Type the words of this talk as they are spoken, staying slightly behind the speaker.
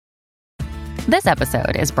This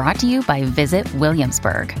episode is brought to you by Visit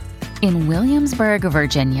Williamsburg. In Williamsburg,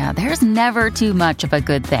 Virginia, there's never too much of a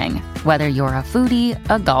good thing. Whether you're a foodie,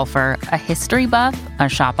 a golfer, a history buff, a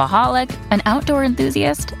shopaholic, an outdoor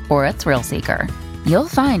enthusiast, or a thrill seeker, you'll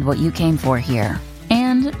find what you came for here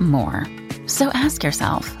and more. So ask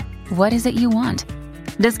yourself, what is it you want?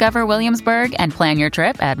 Discover Williamsburg and plan your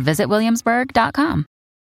trip at visitwilliamsburg.com.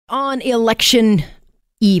 On election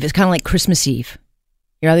eve, it's kind of like Christmas Eve.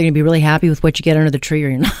 You're either going to be really happy with what you get under the tree or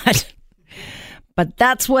you're not. But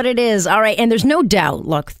that's what it is. All right. And there's no doubt,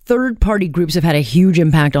 look, third-party groups have had a huge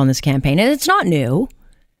impact on this campaign. And it's not new.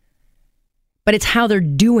 But it's how they're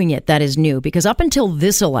doing it that is new. Because up until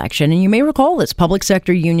this election, and you may recall this, public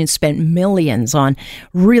sector unions spent millions on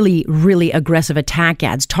really, really aggressive attack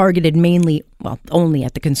ads targeted mainly, well, only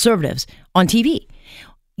at the Conservatives on TV.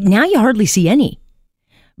 Now you hardly see any.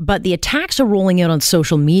 But the attacks are rolling out on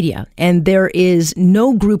social media, and there is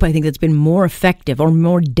no group, I think, that's been more effective or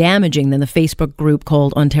more damaging than the Facebook group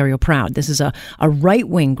called Ontario Proud. This is a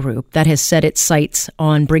right-wing group that has set its sights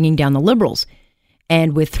on bringing down the Liberals.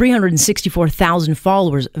 And with 364,000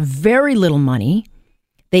 followers, very little money,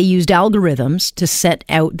 they used algorithms to set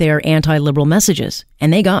out their anti-Liberal messages,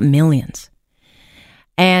 and they got millions.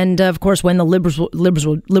 And, of course, when the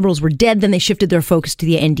Liberals were dead, then they shifted their focus to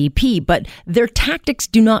the NDP. But their tactics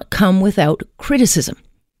do not come without criticism.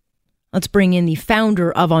 Let's bring in the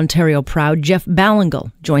founder of Ontario Proud, Jeff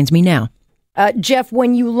Ballingall, joins me now. Jeff,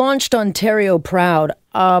 when you launched Ontario Proud,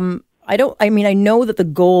 I know that the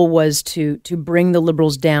goal was to bring the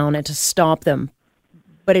Liberals down and to stop them.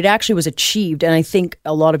 But it actually was achieved. And I think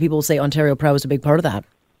a lot of people say Ontario Proud was a big part of that.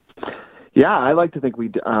 Yeah, I like to think we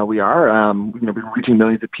are. We've been reaching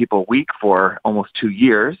millions of people a week for almost 2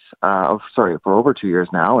 years. For over 2 years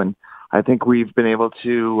now, and I think we've been able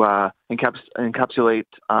to encapsulate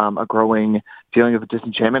a growing feeling of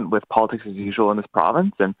disenchantment with politics as usual in this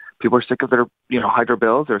province. And people are sick of their hydro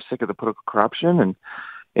bills. They're sick of the political corruption,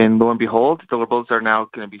 and lo and behold, the Liberals are now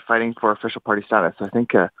going to be fighting for official party status. So I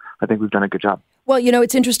think we've done a good job. Well,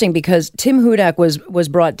 it's interesting because Tim Hudak was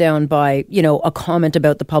brought down by, a comment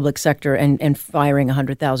about the public sector and firing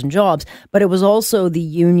 100,000 jobs. But it was also the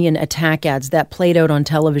union attack ads that played out on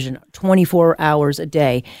television 24 hours a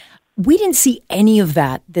day. We didn't see any of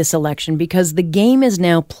that this election because the game is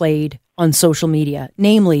now played on social media,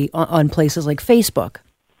 namely on places like Facebook.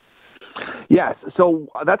 Yes, so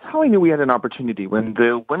that's how I knew we had an opportunity. When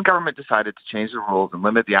government decided to change the rules and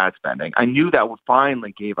limit the ad spending, I knew that would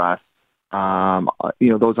finally gave us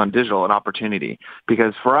those on digital an opportunity,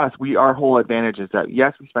 because for us, our whole advantage is that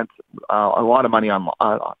yes, we spent a lot of money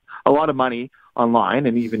online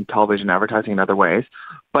and even television advertising in other ways,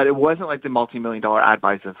 but it wasn't like the multi-million-dollar ad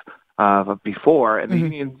buys of before, and the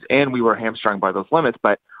unions, and we were hamstrung by those limits.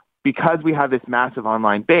 But because we have this massive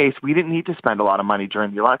online base, we didn't need to spend a lot of money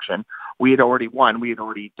during the election. We had already won. We had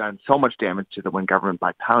already done so much damage to the Wynne government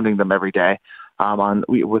by pounding them every day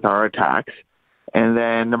with our attacks. And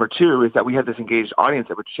then number two is that we had this engaged audience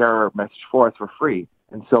that would share our message for us for free.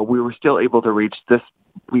 And so we were still able to reach this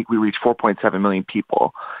week. We reached 4.7 million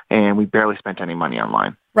people, and we barely spent any money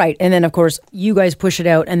online. Right. And then, of course, you guys push it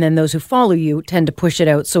out, and then those who follow you tend to push it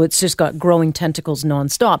out. So it's just got growing tentacles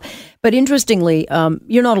nonstop. But interestingly,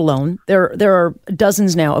 you're not alone. There are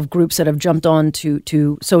dozens now of groups that have jumped on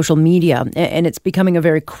to social media, and it's becoming a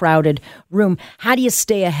very crowded room. How do you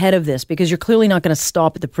stay ahead of this? Because you're clearly not going to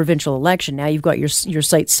stop at the provincial election. Now you've got your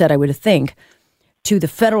sights set, I would think, to the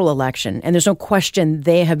federal election. And there's no question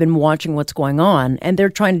they have been watching what's going on, and they're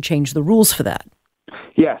trying to change the rules for that.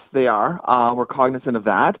 Yes, they are. We're cognizant of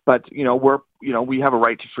that, but we have a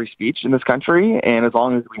right to free speech in this country, and as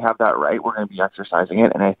long as we have that right, we're going to be exercising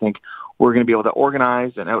it. And I think we're going to be able to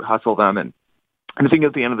organize and out hustle them. And I think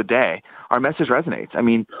at the end of the day, our message resonates. I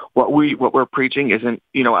mean, what we're preaching isn't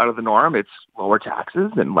out of the norm. It's lower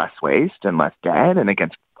taxes and less waste and less debt and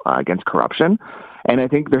against corruption. And I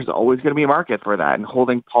think there's always going to be a market for that and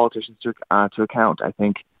holding politicians to account. I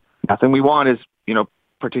think nothing we want is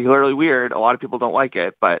particularly weird. A lot of people don't like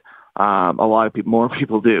it, but more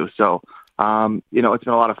people do. So, it's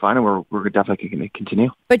been a lot of fun, and we're definitely going to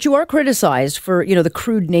continue. But you are criticized for, the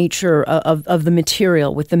crude nature of the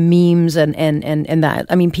material with the memes and that.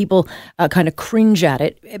 I mean, people kind of cringe at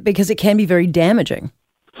it because it can be very damaging.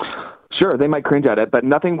 Sure, they might cringe at it, but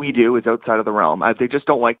nothing we do is outside of the realm. They just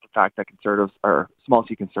don't like the fact that conservatives or small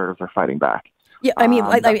C conservatives are fighting back. Yeah, I mean,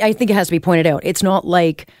 I think it has to be pointed out. It's not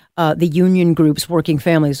like the union groups, working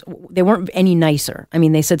families, they weren't any nicer. I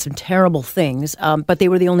mean, they said some terrible things, but they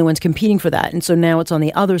were the only ones competing for that. And so now it's on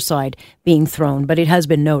the other side being thrown, but it has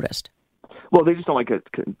been noticed. Well, they just don't like it.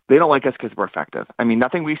 They don't like us because we're effective. I mean,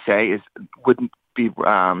 nothing we say couldn't be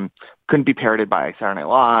parroted by Saturday Night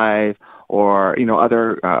Live or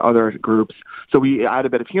other groups. So we add a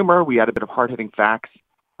bit of humor, we add a bit of hard-hitting facts,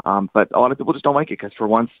 but a lot of people just don't like it because for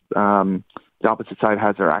once the opposite side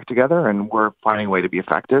has their act together, and we're finding a way to be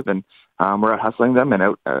effective, and we're out hustling them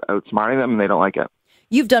and outsmarting them, and they don't like it.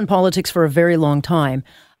 You've done politics for a very long time.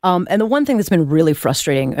 And the one thing that's been really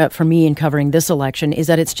frustrating for me in covering this election is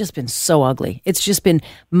that it's just been so ugly. It's just been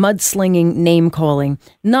mudslinging, name-calling,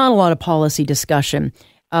 not a lot of policy discussion,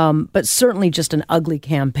 but certainly just an ugly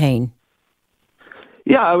campaign.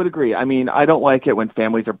 Yeah, I would agree. I mean, I don't like it when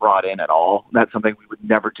families are brought in at all. That's something we would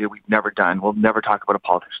never do. We've never done. We'll never talk about a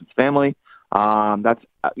politician's family. That's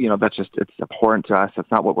just, it's abhorrent to us. That's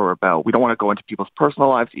not what we're about. We don't want to go into people's personal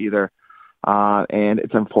lives either. And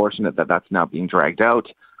it's unfortunate that that's now being dragged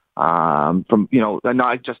out. From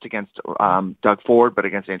not just against Doug Ford, but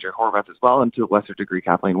against Andrea Horwath as well, and to a lesser degree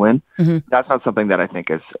Kathleen Wynne. Mm-hmm. That's not something that I think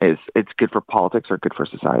is it's good for politics or good for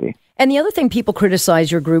society. And the other thing people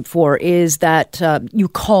criticize your group for is that you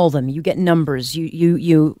call them, you get numbers,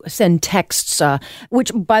 you send texts.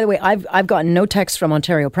 Which, by the way, I've gotten no texts from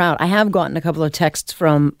Ontario Proud. I have gotten a couple of texts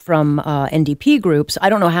from NDP groups. I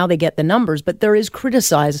don't know how they get the numbers, but there is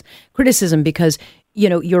criticism because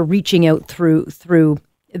you're reaching out through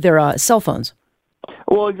their cell phones.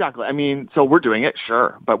 Well, exactly. I mean, so we're doing it,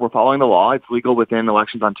 sure, but we're following the law. It's legal within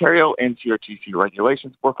Elections Ontario and CRTC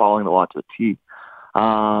regulations. We're following the law to a T.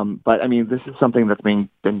 But I mean, this is something that's been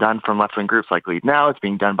done from left-wing groups like Lead Now. It's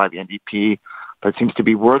being done by the NDP, but it seems to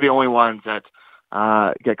be we're the only ones that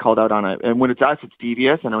get called out on it. And when it's us, it's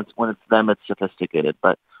devious, and when it's them, it's sophisticated.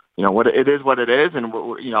 But what it is, and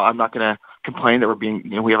I'm not going to complain that we're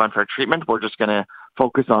being, we have unfair treatment. We're just going to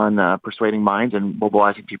focus on persuading minds and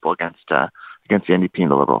mobilizing people against the NDP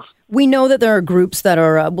and the Liberals. We know that there are groups that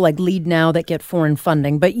are like Lead Now that get foreign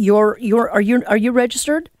funding, but are you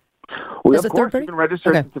registered? We of course we've been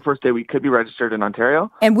registered since the first day we could be registered in Ontario.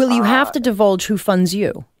 And will you have to divulge who funds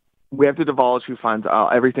you? We have to divulge who funds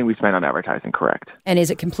everything we spend on advertising, correct. And is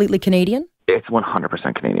it completely Canadian? It's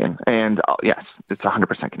 100% Canadian. And yes, it's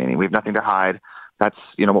 100% Canadian. We have nothing to hide. That's,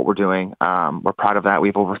 what we're doing. We're proud of that. We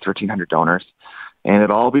have over 1,300 donors. And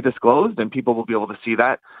it'll all be disclosed, and people will be able to see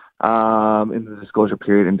that in the disclosure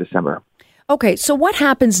period in December. Okay, so what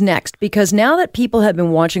happens next? Because now that people have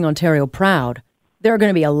been watching Ontario Proud, there are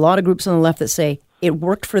going to be a lot of groups on the left that say it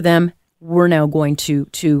worked for them. We're now going to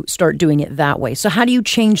start doing it that way. So how do you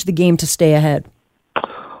change the game to stay ahead?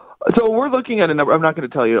 So we're looking at a number. I'm not going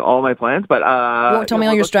to tell you all my plans, but you won't tell me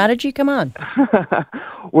all your strategy? Come on.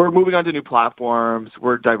 We're moving on to new platforms.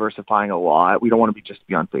 We're diversifying a lot. We don't want to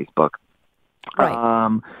be on Facebook.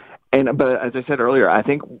 Right. But as I said earlier, I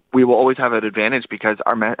think we will always have an advantage because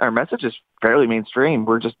our message is fairly mainstream.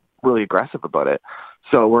 We're just really aggressive about it.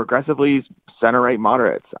 So we're aggressively center-right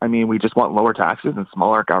moderates. I mean, we just want lower taxes and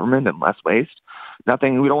smaller government and less waste. We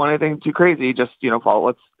don't want anything too crazy. Just,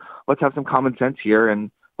 let's have some common sense here,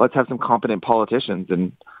 and let's have some competent politicians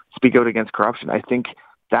and speak out against corruption. I think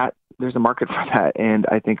that there's a market for that, and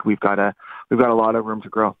I think we've got a lot of room to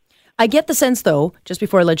grow. I get the sense, though, just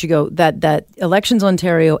before I let you go, that Elections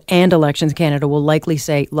Ontario and Elections Canada will likely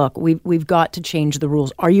say, look, we've got to change the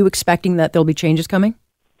rules. Are you expecting that there'll be changes coming?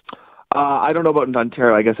 I don't know about in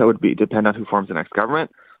Ontario. I guess that would depend on who forms the next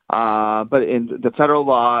government. But in the federal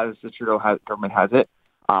law, as the Trudeau government has it,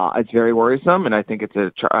 it's very worrisome, and I think it's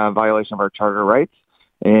a violation of our charter rights.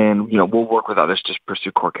 And we'll work with others to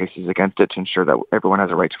pursue court cases against it to ensure that everyone has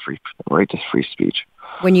a right to free speech.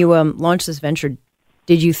 When you launched this venture,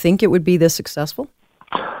 did you think it would be this successful?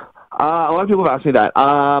 A lot of people have asked me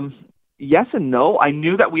that. Yes and no. I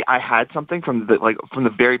knew that I had something from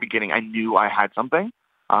the very beginning. I knew I had something.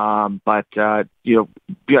 But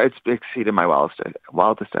it's exceeded my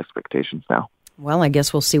wildest expectations now. Well, I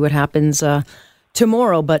guess we'll see what happens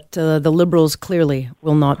tomorrow, but the Liberals clearly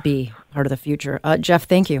will not be part of the future. Jeff,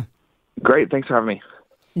 thank you. Great. Thanks for having me.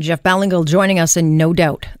 Jeff Ballingall joining us, and no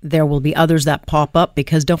doubt there will be others that pop up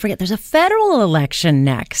because don't forget there's a federal election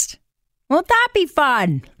next. Won't that be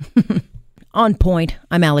fun? On Point,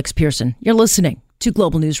 I'm Alex Pearson. You're listening to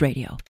Global News Radio.